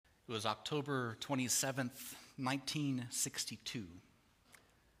It was October 27th, 1962.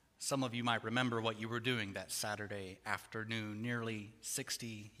 Some of you might remember what you were doing that Saturday afternoon, nearly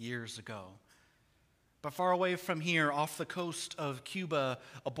 60 years ago. But far away from here, off the coast of Cuba,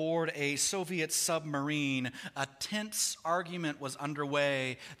 aboard a Soviet submarine, a tense argument was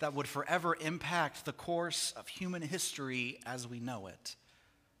underway that would forever impact the course of human history as we know it.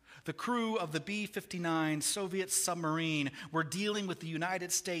 The crew of the B-59 Soviet submarine were dealing with the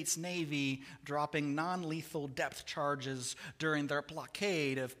United States Navy, dropping non-lethal depth charges during their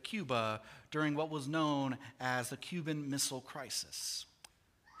blockade of Cuba during what was known as the Cuban Missile Crisis.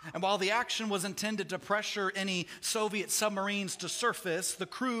 And while the action was intended to pressure any Soviet submarines to surface, the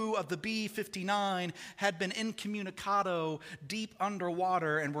crew of the B-59 had been incommunicado deep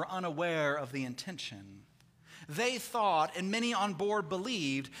underwater and were unaware of the intention. They thought, and many on board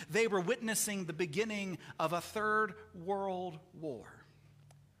believed, they were witnessing the beginning of a third world war.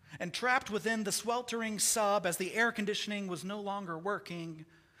 And trapped within the sweltering sub as the air conditioning was no longer working,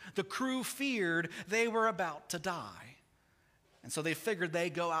 the crew feared they were about to die. And so they figured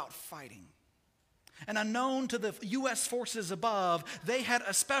they'd go out fighting. And unknown to the U.S. forces above, they had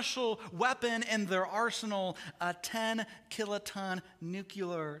a special weapon in their arsenal, a 10-kiloton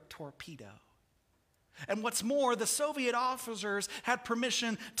nuclear torpedo. And what's more, the Soviet officers had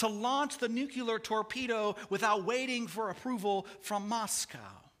permission to launch the nuclear torpedo without waiting for approval from Moscow.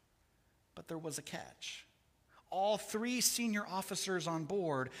 But there was a catch. All three senior officers on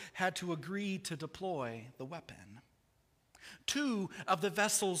board had to agree to deploy the weapon. Two of the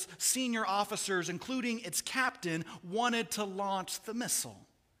vessel's senior officers, including its captain, wanted to launch the missile.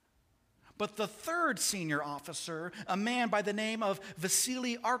 But the third senior officer, a man by the name of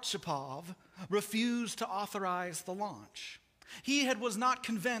Vasily Archipov, refused to authorize the launch. He was not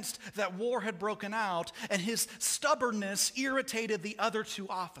convinced that war had broken out, and his stubbornness irritated the other two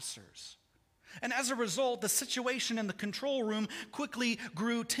officers. And as a result, the situation in the control room quickly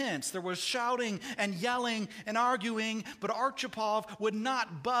grew tense. There was shouting and yelling and arguing, but Archipov would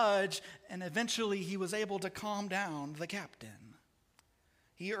not budge, and eventually he was able to calm down the captain.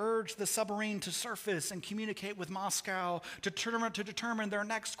 He urged the submarine to surface and communicate with Moscow to determine their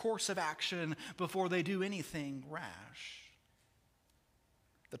next course of action before they do anything rash.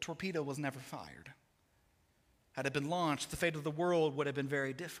 The torpedo was never fired. Had it been launched, the fate of the world would have been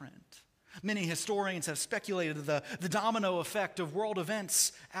very different. Many historians have speculated the domino effect of world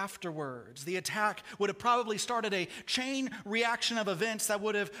events afterwards. The attack would have probably started a chain reaction of events that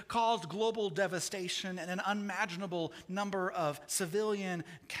would have caused global devastation and an unimaginable number of civilian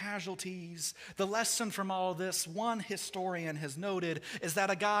casualties. The lesson from all this, one historian has noted, is that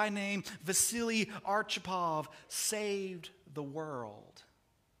a guy named Vasily Archipov saved the world.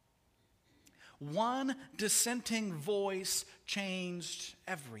 One dissenting voice changed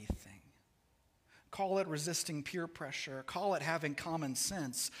everything. Call it resisting peer pressure. Call it having common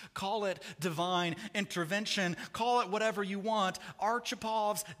sense. Call it divine intervention. Call it whatever you want.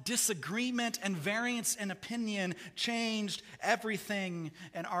 Archipov's disagreement and variance in opinion changed everything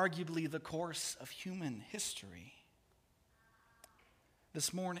and arguably the course of human history.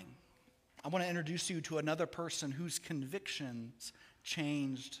 This morning, I want to introduce you to another person whose convictions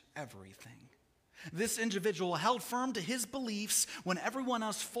changed everything. This individual held firm to his beliefs when everyone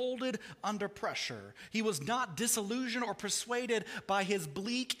else folded under pressure. He was not disillusioned or persuaded by his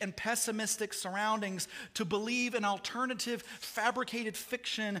bleak and pessimistic surroundings to believe an alternative fabricated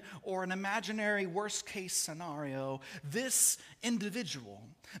fiction or an imaginary worst-case scenario. This individual,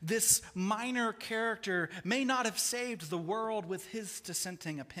 this minor character, may not have saved the world with his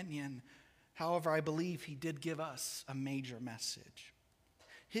dissenting opinion. However, I believe he did give us a major message.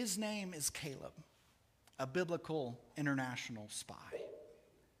 His name is Caleb, a biblical international spy.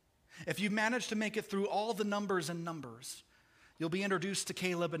 If you've managed to make it through all the numbers in Numbers, you'll be introduced to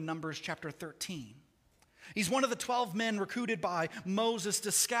Caleb in Numbers chapter 13. He's one of the 12 men recruited by Moses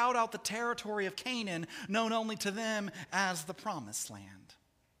to scout out the territory of Canaan, known only to them as the Promised Land.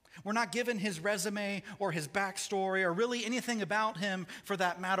 We're not given his resume or his backstory or really anything about him for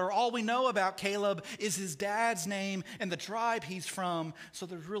that matter. All we know about Caleb is his dad's name and the tribe he's from, so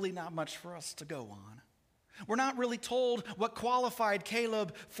there's really not much for us to go on. We're not really told what qualified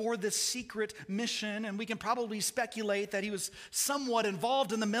Caleb for this secret mission, and we can probably speculate that he was somewhat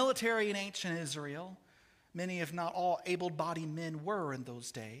involved in the military in ancient Israel. Many, if not all, able-bodied men were in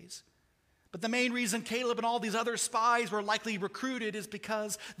those days. But the main reason Caleb and all these other spies were likely recruited is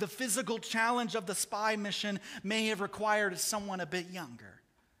because the physical challenge of the spy mission may have required someone a bit younger.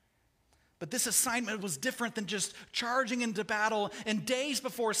 But this assignment was different than just charging into battle. And days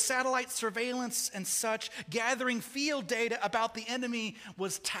before satellite surveillance and such, gathering field data about the enemy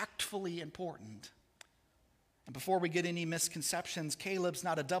was tactfully important. And before we get any misconceptions, Caleb's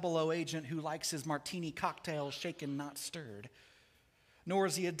not a 00 agent who likes his martini cocktail shaken, not stirred. Nor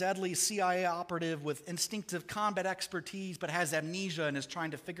is he a deadly CIA operative with instinctive combat expertise but has amnesia and is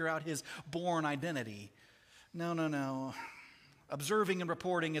trying to figure out his born identity. No. Observing and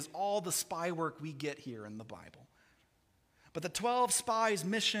reporting is all the spy work we get here in the Bible. But the 12 spies'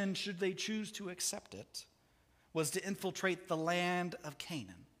 mission, should they choose to accept it, was to infiltrate the land of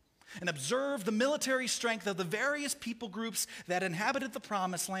Canaan and observe the military strength of the various people groups that inhabited the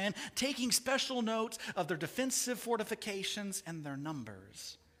promised land, taking special note of their defensive fortifications and their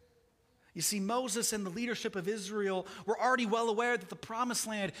numbers. You see, Moses and the leadership of Israel were already well aware that the promised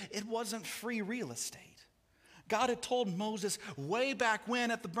land, it wasn't free real estate. God had told Moses way back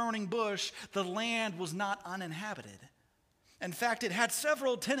when at the burning bush, the land was not uninhabited. In fact, it had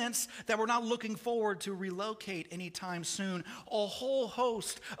several tenants that were not looking forward to relocate anytime soon. A whole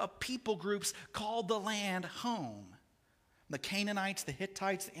host of people groups called the land home. The Canaanites, the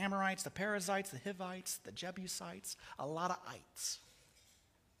Hittites, the Amorites, the Perizzites, the Hivites, the Jebusites, a lot of ites.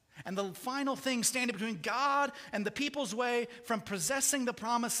 And the final thing standing between God and the people's way from possessing the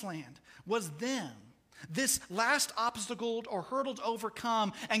promised land was them. This last obstacle or hurdle to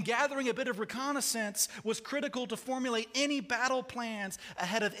overcome, and gathering a bit of reconnaissance was critical to formulate any battle plans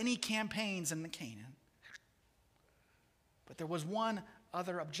ahead of any campaigns in the Canaan. But there was one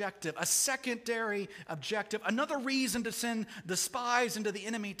other objective, a secondary objective, another reason to send the spies into the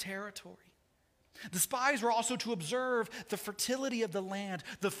enemy territory. The spies were also to observe the fertility of the land,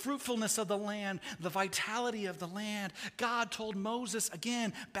 the fruitfulness of the land, the vitality of the land. God told Moses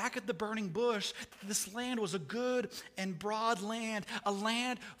again back at the burning bush that this land was a good and broad land, a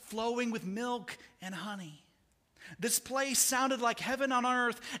land flowing with milk and honey. This place sounded like heaven on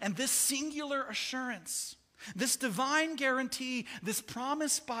earth, and this singular assurance, this divine guarantee, this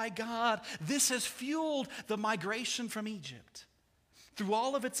promise by God, this has fueled the migration from Egypt. Through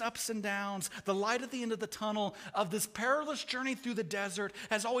all of its ups and downs, the light at the end of the tunnel of this perilous journey through the desert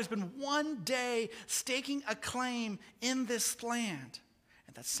has always been one day staking a claim in this land.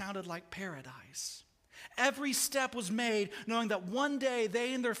 And that sounded like paradise. Every step was made knowing that one day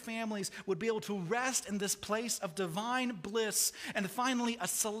they and their families would be able to rest in this place of divine bliss. And finally, a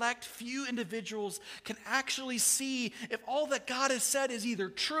select few individuals can actually see if all that God has said is either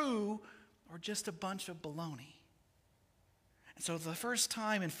true or just a bunch of baloney. So for the first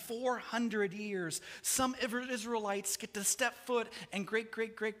time in 400 years, some Israelites get to step foot in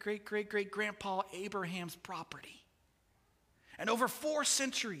great-great-great-great-great-great-grandpa Abraham's property. And over 4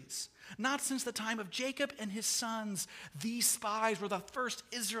 centuries, not since the time of Jacob and his sons, these spies were the first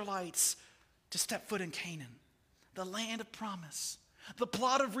Israelites to step foot in Canaan, the land of promise, the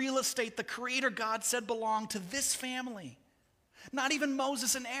plot of real estate the Creator God said belonged to this family. Not even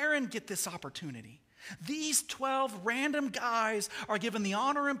Moses and Aaron get this opportunity. These 12 random guys are given the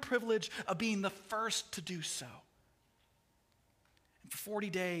honor and privilege of being the first to do so. And for 40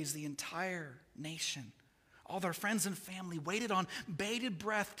 days, the entire nation, all their friends and family, waited on bated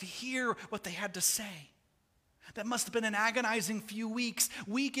breath to hear what they had to say. That must have been an agonizing few weeks.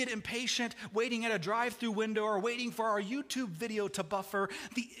 We get impatient waiting at a drive-through window or waiting for our YouTube video to buffer.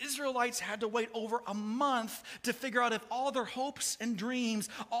 The Israelites had to wait over a month to figure out if all their hopes and dreams,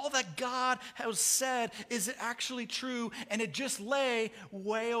 all that God has said, is it actually true? And it just lay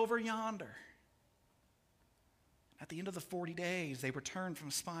way over yonder. At the end of the 40 days, they returned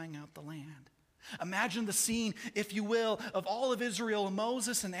from spying out the land. Imagine the scene, if you will, of all of Israel,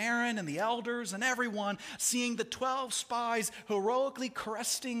 Moses and Aaron and the elders and everyone seeing the 12 spies heroically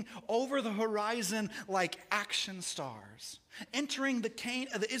cresting over the horizon like action stars, entering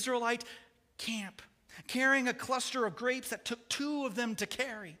the Israelite camp, carrying a cluster of grapes that took 2 of them to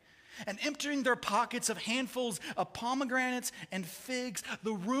carry, and emptying their pockets of handfuls of pomegranates and figs.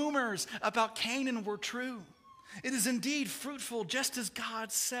 The rumors about Canaan were true. It is indeed fruitful, just as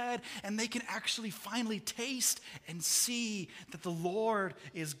God said, and they can actually finally taste and see that the Lord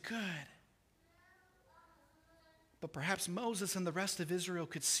is good. But perhaps Moses and the rest of Israel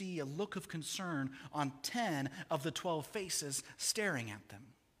could see a look of concern on 10 of the 12 faces staring at them.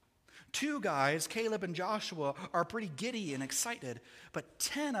 2 guys, Caleb and Joshua, are pretty giddy and excited, but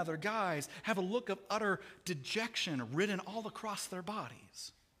 10 other guys have a look of utter dejection written all across their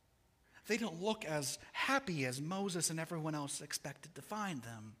bodies. They don't look as happy as Moses and everyone else expected to find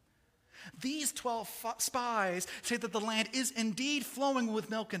them. These 12 spies say that the land is indeed flowing with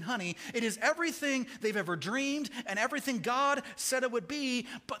milk and honey. It is everything they've ever dreamed and everything God said it would be,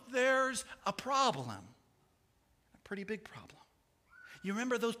 but there's a problem, a pretty big problem. You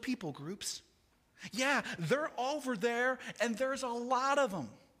remember those people groups? Yeah, they're over there, and there's a lot of them,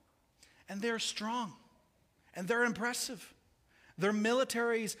 and they're strong, and they're impressive. Their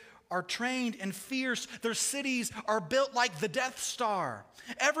militaries are trained and fierce. Their cities are built like the Death Star.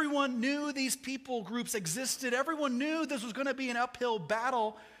 Everyone knew these people groups existed. Everyone knew this was going to be an uphill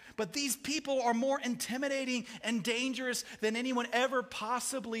battle. But these people are more intimidating and dangerous than anyone ever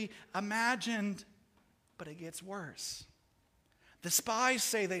possibly imagined. But it gets worse. The spies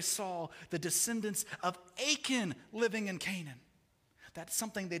say they saw the descendants of Achan living in Canaan. That's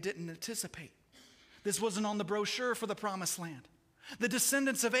something they didn't anticipate. This wasn't on the brochure for the Promised Land. The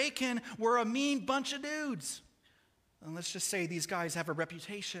descendants of Achan were a mean bunch of dudes. And let's just say these guys have a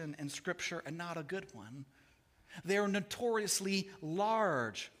reputation in Scripture and not a good one. They're notoriously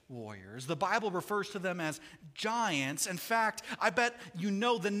large warriors. The Bible refers to them as giants. In fact, I bet you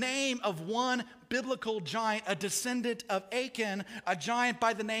know the name of one biblical giant, a descendant of Achan, a giant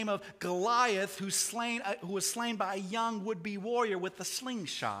by the name of Goliath, who was slain by a young would-be warrior with a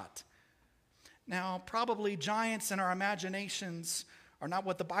slingshot. Now, probably giants in our imaginations are not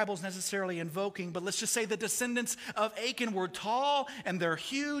what the Bible's necessarily invoking, but let's just say the descendants of Achan were tall and they're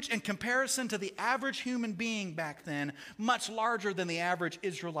huge in comparison to the average human being back then, much larger than the average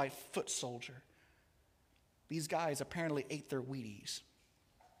Israelite foot soldier. These guys apparently ate their Wheaties,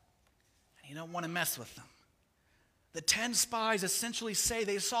 and you don't want to mess with them. The 10 spies essentially say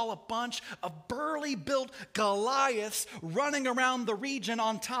they saw a bunch of burly built Goliaths running around the region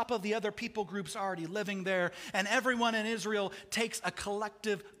on top of the other people groups already living there, and everyone in Israel takes a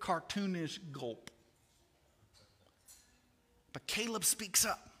collective cartoonish gulp. But Caleb speaks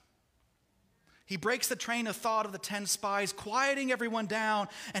up. He breaks the train of thought of the 10 spies, quieting everyone down,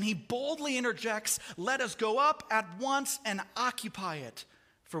 and he boldly interjects, "Let us go up at once and occupy it,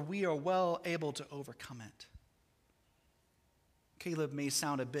 for we are well able to overcome it." Caleb may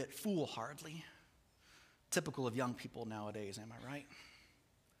sound a bit foolhardy, typical of young people nowadays, am I right?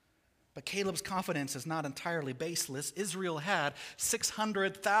 But Caleb's confidence is not entirely baseless. Israel had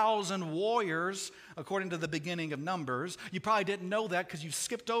 600,000 warriors, according to the beginning of Numbers. You probably didn't know that because you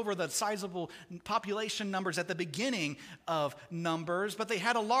skipped over the sizable population numbers at the beginning of Numbers. But they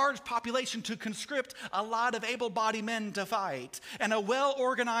had a large population to conscript a lot of able-bodied men to fight. And a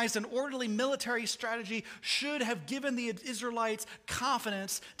well-organized and orderly military strategy should have given the Israelites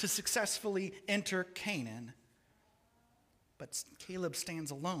confidence to successfully enter Canaan. But Caleb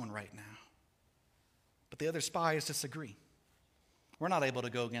stands alone right now. But the other spies disagree. We're not able to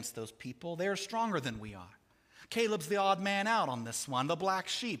go against those people. They are stronger than we are. Caleb's the odd man out on this one, the black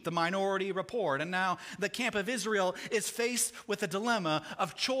sheep, the minority report. And now the camp of Israel is faced with a dilemma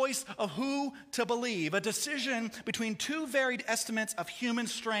of choice of who to believe, a decision between two varied estimates of human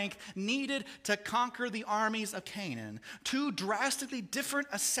strength needed to conquer the armies of Canaan, two drastically different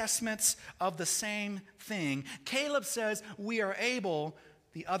assessments of the same thing. Caleb says, "We are able."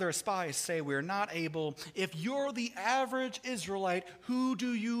 The other spies say, "We're not able." If you're the average Israelite, who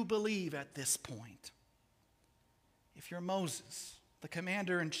do you believe at this point? If you're Moses, the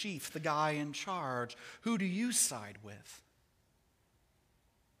commander-in-chief, the guy in charge, who do you side with?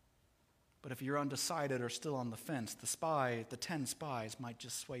 But if you're undecided or still on the fence, the 10 spies might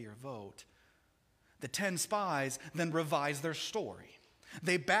just sway your vote. The 10 spies then revise their story.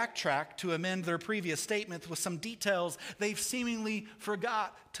 They backtrack to amend their previous statements with some details they've seemingly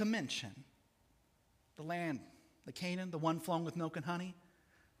forgot to mention. The land, the Canaan, the one flowing with milk and honey,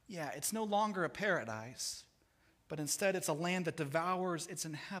 yeah, it's no longer a paradise, but instead it's a land that devours its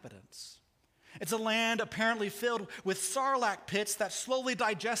inhabitants. It's a land apparently filled with sarlacc pits that slowly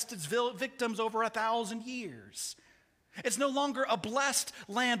digest its victims over 1,000 years. It's no longer a blessed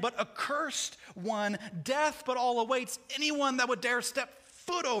land, but a cursed one. Death but all awaits anyone that would dare step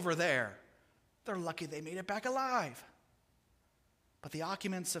foot over there. They're lucky they made it back alive. But the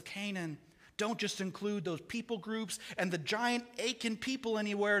occupants of Canaan don't just include those people groups and the giant Achan people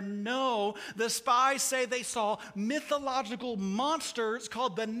anywhere. No, the spies say they saw mythological monsters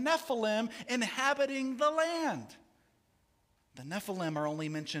called the Nephilim inhabiting the land. The Nephilim are only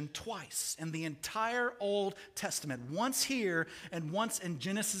mentioned twice in the entire Old Testament, once here and once in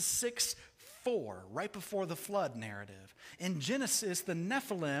Genesis 6:4, right before the flood narrative. In Genesis, the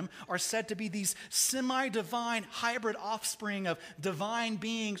Nephilim are said to be these semi-divine hybrid offspring of divine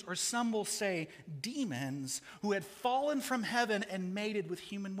beings, or some will say demons, who had fallen from heaven and mated with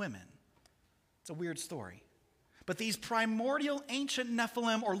human women. It's a weird story. But these primordial ancient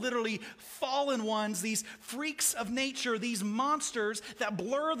Nephilim, or literally fallen ones, these freaks of nature, these monsters that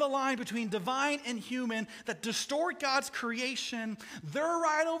blur the line between divine and human, that distort God's creation, they're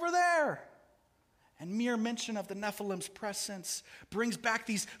right over there. And mere mention of the Nephilim's presence brings back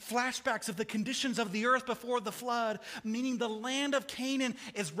these flashbacks of the conditions of the earth before the flood, meaning the land of Canaan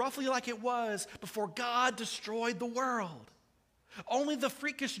is roughly like it was before God destroyed the world. Only the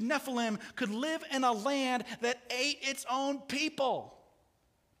freakish Nephilim could live in a land that ate its own people.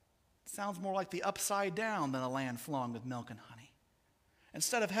 It sounds more like the upside down than a land flowing with milk and honey.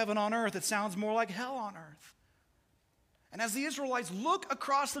 Instead of heaven on earth, it sounds more like hell on earth. And as the Israelites look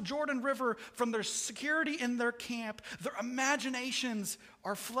across the Jordan River from their security in their camp, their imaginations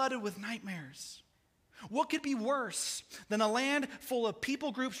are flooded with nightmares. What could be worse than a land full of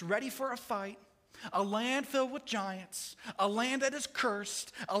people groups ready for a fight, a land filled with giants, a land that is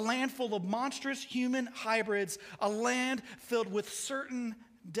cursed, a land full of monstrous human hybrids, a land filled with certain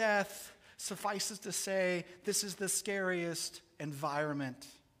death? Suffices to say, this is the scariest environment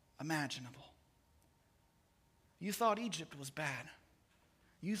imaginable. You thought Egypt was bad.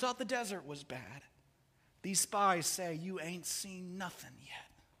 You thought the desert was bad. These spies say you ain't seen nothing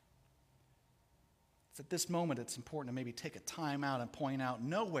yet. It's at this moment it's important to maybe take a time out and point out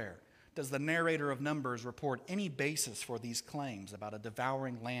nowhere does the narrator of Numbers report any basis for these claims about a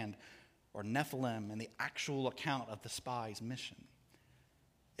devouring land or Nephilim in the actual account of the spies' mission.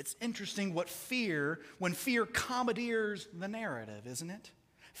 It's interesting when fear commandeers the narrative, isn't it?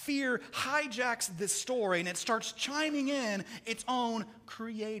 Fear hijacks this story and it starts chiming in its own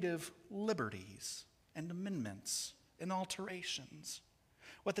creative liberties and amendments and alterations.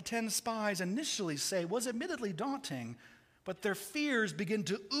 What the 10 spies initially say was admittedly daunting, but their fears begin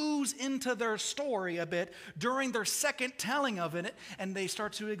to ooze into their story a bit during their second telling of it, and they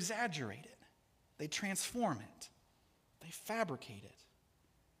start to exaggerate it. They transform it. They fabricate it.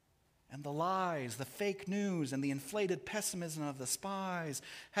 And the lies, the fake news, and the inflated pessimism of the spies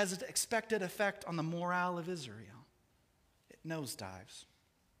has an expected effect on the morale of Israel. It nosedives.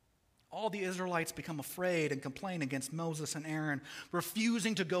 All the Israelites become afraid and complain against Moses and Aaron,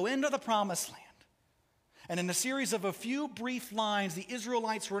 refusing to go into the promised land. And in a series of a few brief lines, the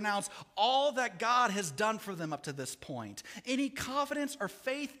Israelites renounce all that God has done for them up to this point. Any confidence or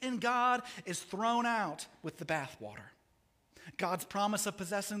faith in God is thrown out with the bathwater. God's promise of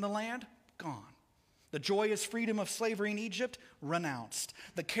possessing the land, gone. The joyous freedom of slavery in Egypt, renounced.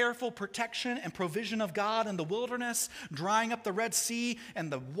 The careful protection and provision of God in the wilderness, drying up the Red Sea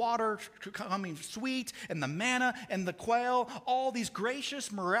and the water coming sweet and the manna and the quail, all these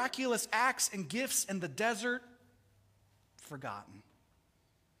gracious, miraculous acts and gifts in the desert, forgotten.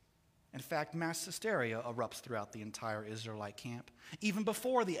 In fact, mass hysteria erupts throughout the entire Israelite camp, even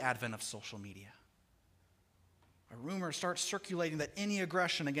before the advent of social media. A rumor starts circulating that any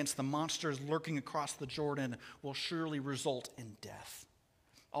aggression against the monsters lurking across the Jordan will surely result in death.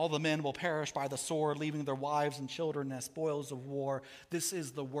 All the men will perish by the sword, leaving their wives and children as spoils of war. This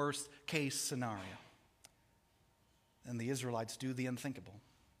is the worst case scenario. And the Israelites do the unthinkable.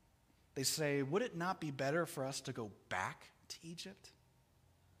 They say, would it not be better for us to go back to Egypt?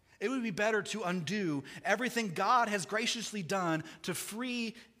 It would be better to undo everything God has graciously done to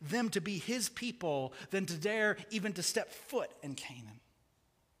free them to be his people than to dare even to step foot in Canaan.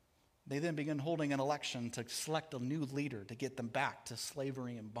 They then begin holding an election to select a new leader to get them back to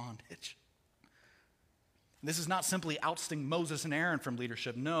slavery and bondage. This is not simply ousting Moses and Aaron from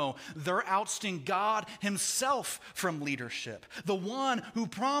leadership. No, they're ousting God himself from leadership, the one who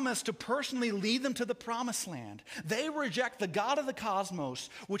promised to personally lead them to the promised land. They reject the God of the cosmos,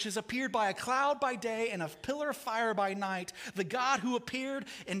 which has appeared by a cloud by day and a pillar of fire by night, the God who appeared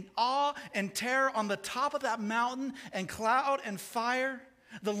in awe and terror on the top of that mountain and cloud and fire.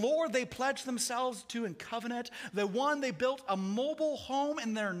 The Lord they pledged themselves to in covenant, the one they built a mobile home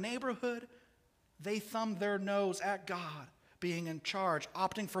in their neighborhood. They thumbed their nose at God being in charge,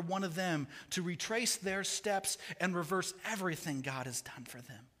 opting for one of them to retrace their steps and reverse everything God has done for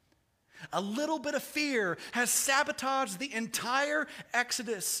them. A little bit of fear has sabotaged the entire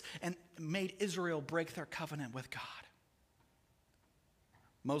Exodus and made Israel break their covenant with God.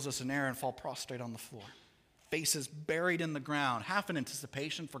 Moses and Aaron fall prostrate on the floor, faces buried in the ground, half in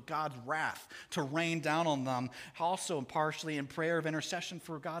anticipation for God's wrath to rain down on them, also partially in prayer of intercession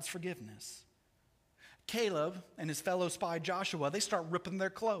for God's forgiveness. Caleb and his fellow spy Joshua, they start ripping their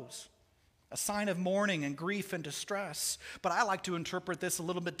clothes, a sign of mourning and grief and distress. But I like to interpret this a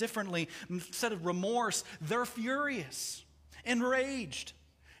little bit differently. Instead of remorse, they're furious, enraged.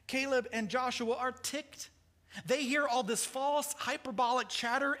 Caleb and Joshua are ticked. They hear all this false, hyperbolic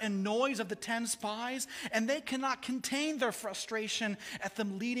chatter and noise of the 10 spies, and they cannot contain their frustration at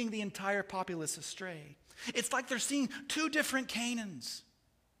them leading the entire populace astray. It's like they're seeing two different Canaans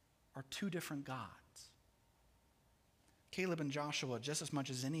or two different gods. Caleb and Joshua, just as much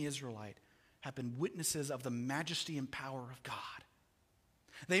as any Israelite, have been witnesses of the majesty and power of God.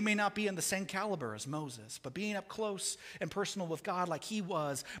 They may not be in the same caliber as Moses, but being up close and personal with God like he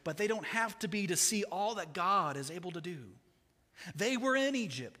was, but they don't have to be to see all that God is able to do. They were in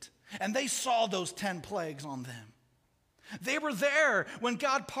Egypt, and they saw those 10 plagues on them. They were there when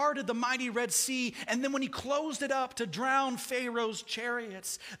God parted the mighty Red Sea, and then when he closed it up to drown Pharaoh's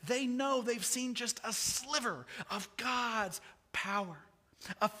chariots. They know they've seen just a sliver of God's power.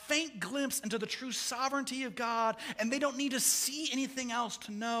 A faint glimpse into the true sovereignty of God, and they don't need to see anything else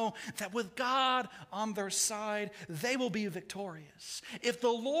to know that with God on their side, they will be victorious. If the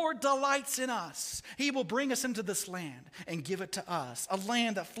Lord delights in us, he will bring us into this land and give it to us, a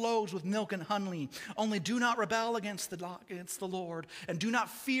land that flows with milk and honey. Only do not rebel against the Lord, and do not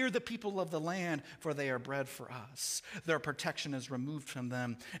fear the people of the land, for they are bread for us. Their protection is removed from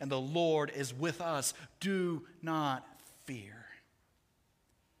them, and the Lord is with us. Do not fear.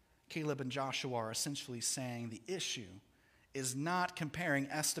 Caleb and Joshua are essentially saying the issue is not comparing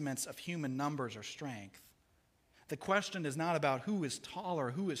estimates of human numbers or strength. The question is not about who is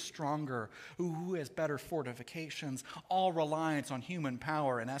taller, who is stronger, who has better fortifications. All reliance on human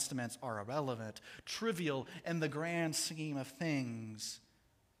power and estimates are irrelevant, trivial in the grand scheme of things.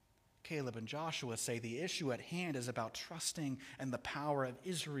 Caleb and Joshua say the issue at hand is about trusting in the power of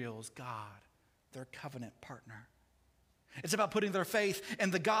Israel's God, their covenant partner. It's about putting their faith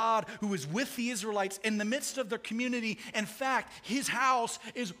in the God who is with the Israelites in the midst of their community. In fact, his house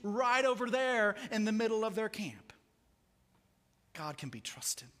is right over there in the middle of their camp. God can be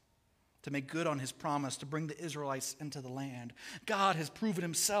trusted to make good on his promise to bring the Israelites into the land. God has proven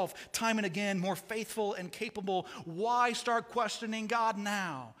himself time and again more faithful and capable. Why start questioning God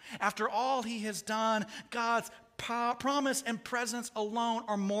now? After all he has done, God's promise and presence alone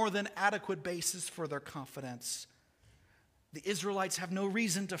are more than adequate basis for their confidence. The Israelites have no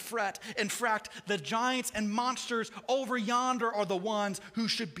reason to fret. In fact, the giants and monsters over yonder are the ones who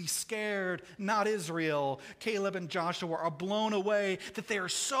should be scared, not Israel. Caleb and Joshua are blown away that they are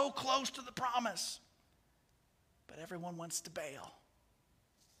so close to the promise. But everyone wants to bail.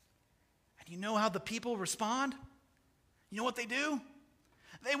 And you know how the people respond? You know what they do?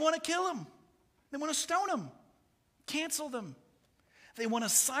 They want to kill them. They want to stone them, cancel them. They want to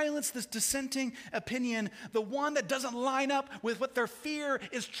silence this dissenting opinion, the one that doesn't line up with what their fear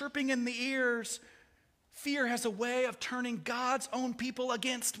is chirping in the ears. Fear has a way of turning God's own people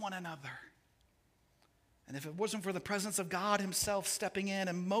against one another. And if it wasn't for the presence of God himself stepping in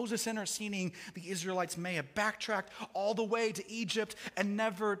and Moses interceding, the Israelites may have backtracked all the way to Egypt and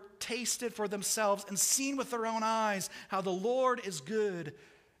never tasted for themselves and seen with their own eyes how the Lord is good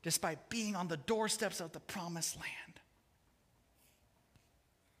despite being on the doorsteps of the promised land.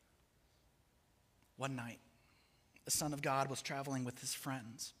 One night, the Son of God was traveling with his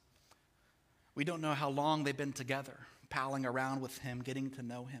friends. We don't know how long they've been together, palling around with him, getting to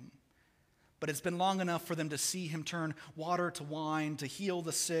know him. But it's been long enough for them to see him turn water to wine, to heal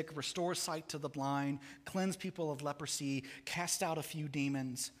the sick, restore sight to the blind, cleanse people of leprosy, cast out a few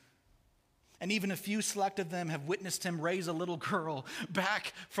demons. And even a few select of them have witnessed him raise a little girl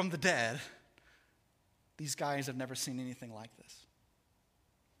back from the dead. These guys have never seen anything like this.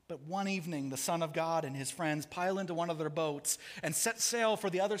 But one evening, the Son of God and his friends pile into one of their boats and set sail for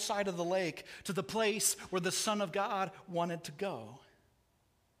the other side of the lake to the place where the Son of God wanted to go.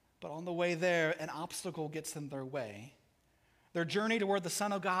 But on the way there, an obstacle gets in their way. Their journey to where the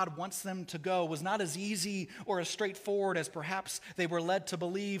Son of God wants them to go was not as easy or as straightforward as perhaps they were led to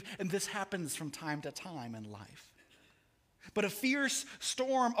believe, and this happens from time to time in life. But a fierce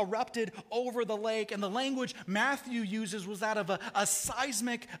storm erupted over the lake, and the language Matthew uses was that of a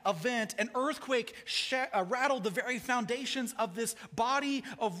seismic event. An earthquake rattled the very foundations of this body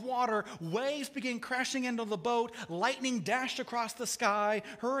of water. Waves began crashing into the boat. Lightning dashed across the sky.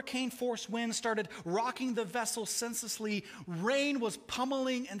 Hurricane-force winds started rocking the vessel senselessly. Rain was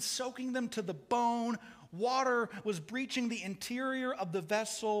pummeling and soaking them to the bone. Water was breaching the interior of the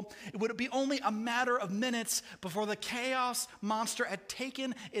vessel. It would be only a matter of minutes before the chaos monster had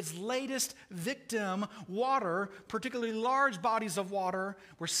taken its latest victim. Water, particularly large bodies of water,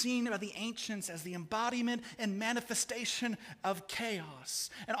 were seen by the ancients as the embodiment and manifestation of chaos,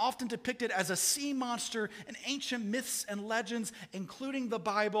 and often depicted as a sea monster in ancient myths and legends, including the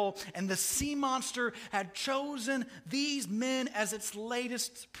Bible. And the sea monster had chosen these men as its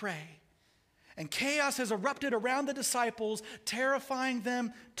latest prey. And chaos has erupted around the disciples, terrifying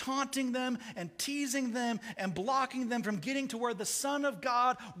them, taunting them, and teasing them, and blocking them from getting to where the Son of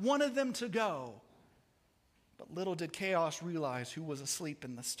God wanted them to go. But little did chaos realize who was asleep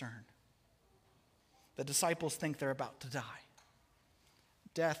in the stern. The disciples think they're about to die.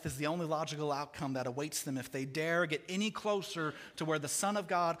 Death is the only logical outcome that awaits them if they dare get any closer to where the Son of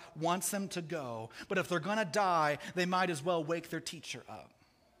God wants them to go. But if they're going to die, they might as well wake their teacher up.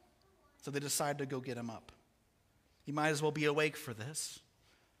 So they decide to go get him up. He might as well be awake for this.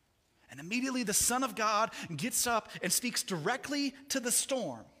 And immediately the Son of God gets up and speaks directly to the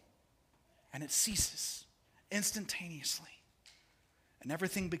storm. And it ceases instantaneously. And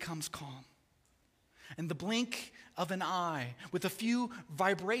everything becomes calm. In the blink of an eye, with a few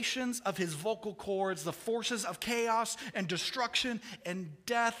vibrations of his vocal cords, the forces of chaos and destruction and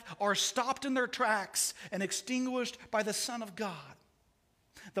death are stopped in their tracks and extinguished by the Son of God.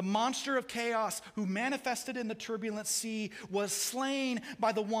 The monster of chaos who manifested in the turbulent sea was slain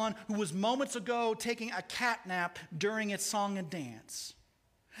by the one who was moments ago taking a cat nap during its song and dance.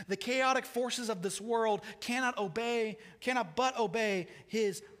 The chaotic forces of this world cannot but obey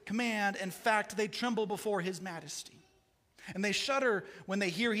his command. In fact, they tremble before his majesty. And they shudder when they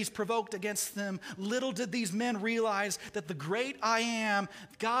hear he's provoked against them. Little did these men realize that the great I Am,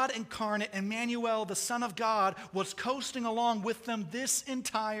 God incarnate, Emmanuel, the Son of God, was coasting along with them this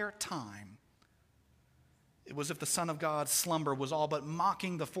entire time. It was as if the Son of God's slumber was all but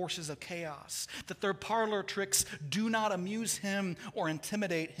mocking the forces of chaos, that their parlor tricks do not amuse him or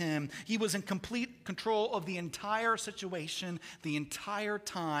intimidate him. He was in complete control of the entire situation, the entire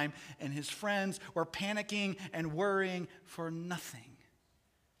time, and his friends were panicking and worrying for nothing.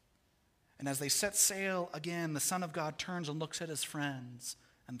 And as they set sail again, the Son of God turns and looks at his friends,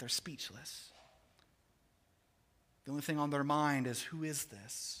 and they're speechless. The only thing on their mind is, who is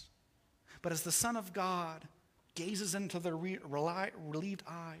this? But as the Son of God gazes into their relieved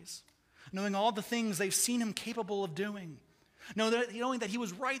eyes, knowing all the things they've seen him capable of doing, knowing that he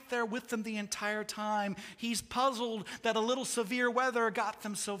was right there with them the entire time, he's puzzled that a little severe weather got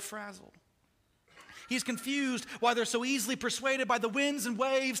them so frazzled. He's confused why they're so easily persuaded by the winds and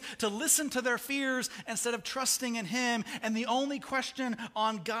waves to listen to their fears instead of trusting in him. And the only question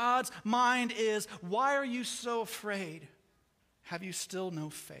on God's mind is, why are you so afraid? Have you still no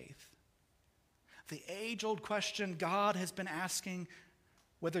faith? The age-old question God has been asking,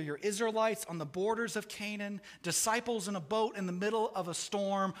 whether you're Israelites on the borders of Canaan, disciples in a boat in the middle of a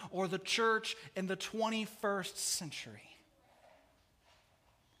storm, or the church in the 21st century.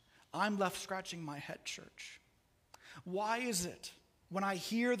 I'm left scratching my head, church. Why is it when I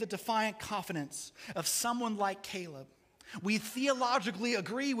hear the defiant confidence of someone like Caleb, we theologically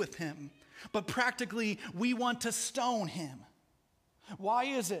agree with him, but practically we want to stone him? Why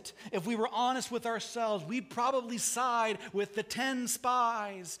is it, if we were honest with ourselves, we'd probably side with the 10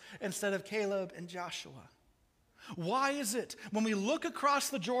 spies instead of Caleb and Joshua? Why is it, when we look across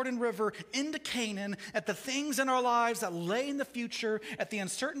the Jordan River into Canaan, at the things in our lives that lay in the future, at the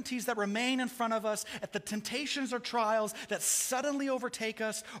uncertainties that remain in front of us, at the temptations or trials that suddenly overtake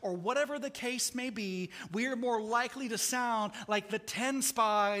us, or whatever the case may be, we are more likely to sound like the 10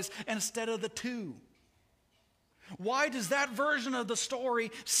 spies instead of the 2? Why does that version of the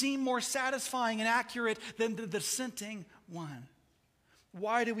story seem more satisfying and accurate than the dissenting one?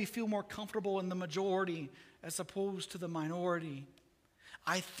 Why do we feel more comfortable in the majority as opposed to the minority?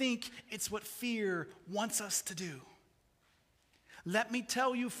 I think it's what fear wants us to do. Let me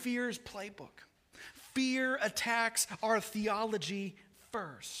tell you fear's playbook. Fear attacks our theology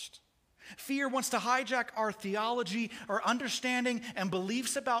first. Fear wants to hijack our theology, our understanding, and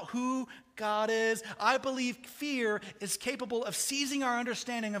beliefs about who God is. I believe fear is capable of seizing our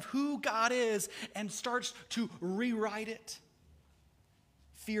understanding of who God is and starts to rewrite it.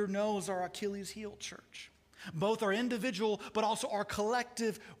 Fear knows our Achilles heel, church. Both our individual, but also our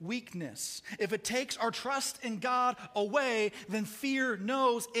collective weakness. If it takes our trust in God away, then fear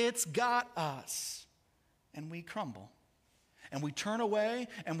knows it's got us. And we crumble. And we turn away,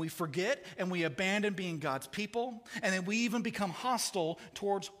 and we forget, and we abandon being God's people, and then we even become hostile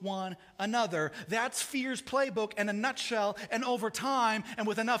towards one another. That's fear's playbook in a nutshell, and over time, and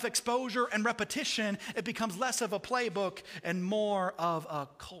with enough exposure and repetition, it becomes less of a playbook and more of a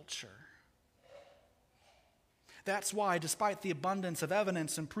culture. That's why, despite the abundance of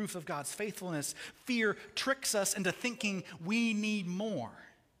evidence and proof of God's faithfulness, fear tricks us into thinking we need more.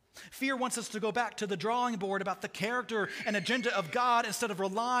 Fear wants us to go back to the drawing board about the character and agenda of God instead of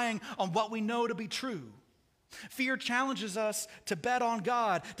relying on what we know to be true. Fear challenges us to bet on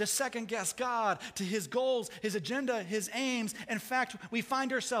God, to second guess God, to his goals, his agenda, his aims. In fact, we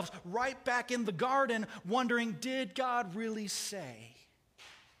find ourselves right back in the garden wondering, did God really say?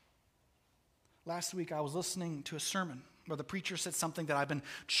 Last week I was listening to a sermon where the preacher said something that I've been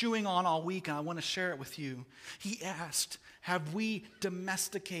chewing on all week, and I want to share it with you. He asked, have we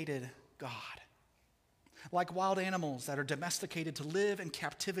domesticated God? Like wild animals that are domesticated to live in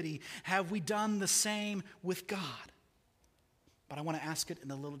captivity, have we done the same with God? But I want to ask it in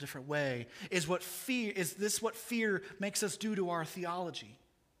a little different way. Is this what fear makes us do to our theology?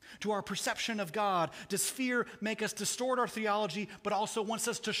 To our perception of God? Does fear make us distort our theology, but also wants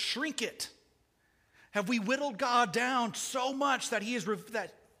us to shrink it? Have we whittled God down so much that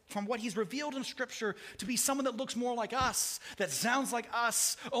from what he's revealed in Scripture to be someone that looks more like us, that sounds like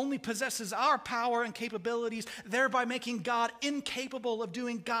us, only possesses our power and capabilities, thereby making God incapable of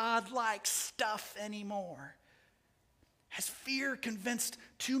doing God-like stuff anymore? Has fear convinced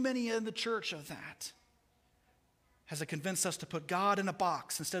too many in the church of that? Has it convinced us to put God in a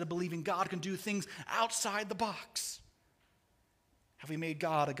box instead of believing God can do things outside the box? Have we made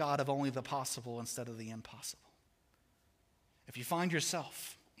God a God of only the possible instead of the impossible? If you find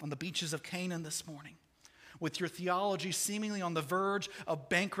yourself on the beaches of Canaan this morning, with your theology seemingly on the verge of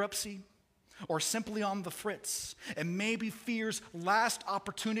bankruptcy or simply on the fritz, and maybe fear's last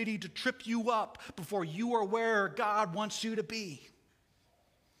opportunity to trip you up before you are where God wants you to be.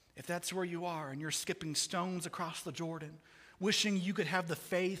 If that's where you are and you're skipping stones across the Jordan, wishing you could have the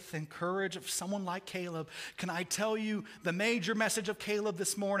faith and courage of someone like Caleb, can I tell you the major message of Caleb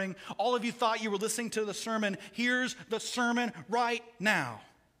this morning? All of you thought you were listening to the sermon. Here's the sermon right now.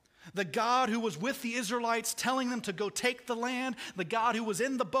 The God who was with the Israelites telling them to go take the land, the God who was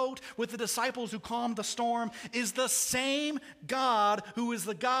in the boat with the disciples who calmed the storm, is the same God who is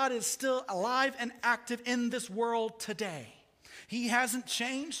still alive and active in this world today. He hasn't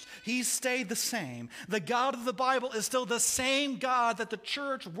changed. He's stayed the same. The God of the Bible is still the same God that the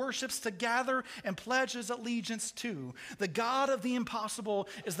church worships together and pledges allegiance to. The God of the impossible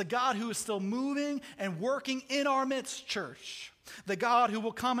is the God who is still moving and working in our midst, church. The God who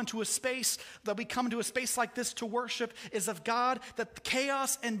will come into a space, that we come into a space like this to worship, is a God that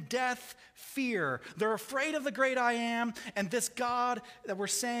chaos and death fear. They're afraid of the great I am, and this God that we're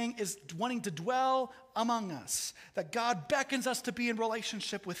saying is wanting to dwell among us, that God beckons us to be in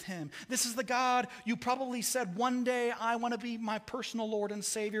relationship with him. This is the God you probably said, one day I want to be my personal Lord and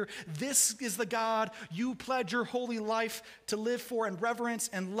Savior. This is the God you pledge your holy life to live for in reverence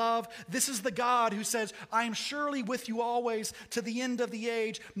and love. This is the God who says, I am surely with you always to the end of the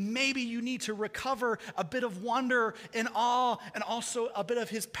age. Maybe you need to recover a bit of wonder and awe and also a bit of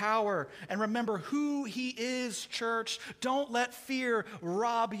his power. And remember who he is, church. Don't let fear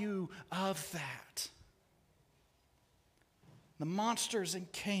rob you of that. The monsters in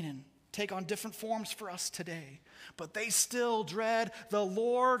Canaan take on different forms for us today, but they still dread the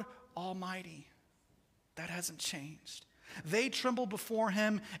Lord Almighty. That hasn't changed. They tremble before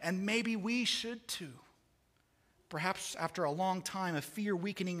him, and maybe we should too. Perhaps after a long time of fear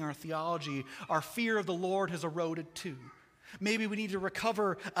weakening our theology, our fear of the Lord has eroded too. Maybe we need to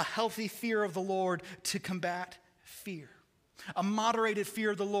recover a healthy fear of the Lord to combat fear. A moderated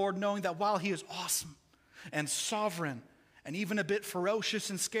fear of the Lord, knowing that while he is awesome and sovereign and even a bit ferocious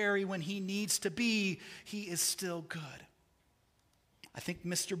and scary when he needs to be, he is still good. I think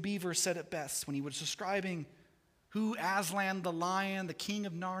Mr. Beaver said it best when he was describing who Aslan the lion, the king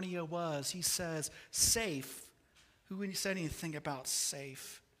of Narnia was. He says, safe. Who said anything about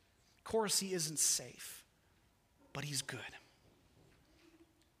safe? Of course he isn't safe, but he's good.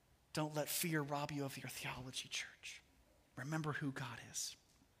 Don't let fear rob you of your theology, church. Remember who God is.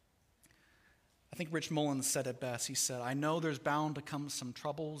 I think Rich Mullins said it best. He said, I know there's bound to come some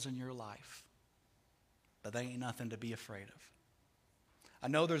troubles in your life, but that ain't nothing to be afraid of. I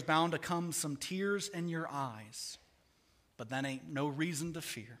know there's bound to come some tears in your eyes, but that ain't no reason to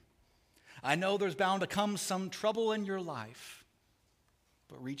fear. I know there's bound to come some trouble in your life,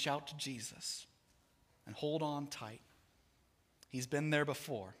 but reach out to Jesus and hold on tight. He's been there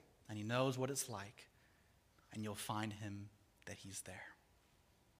before, and he knows what it's like, and you'll find him that he's there.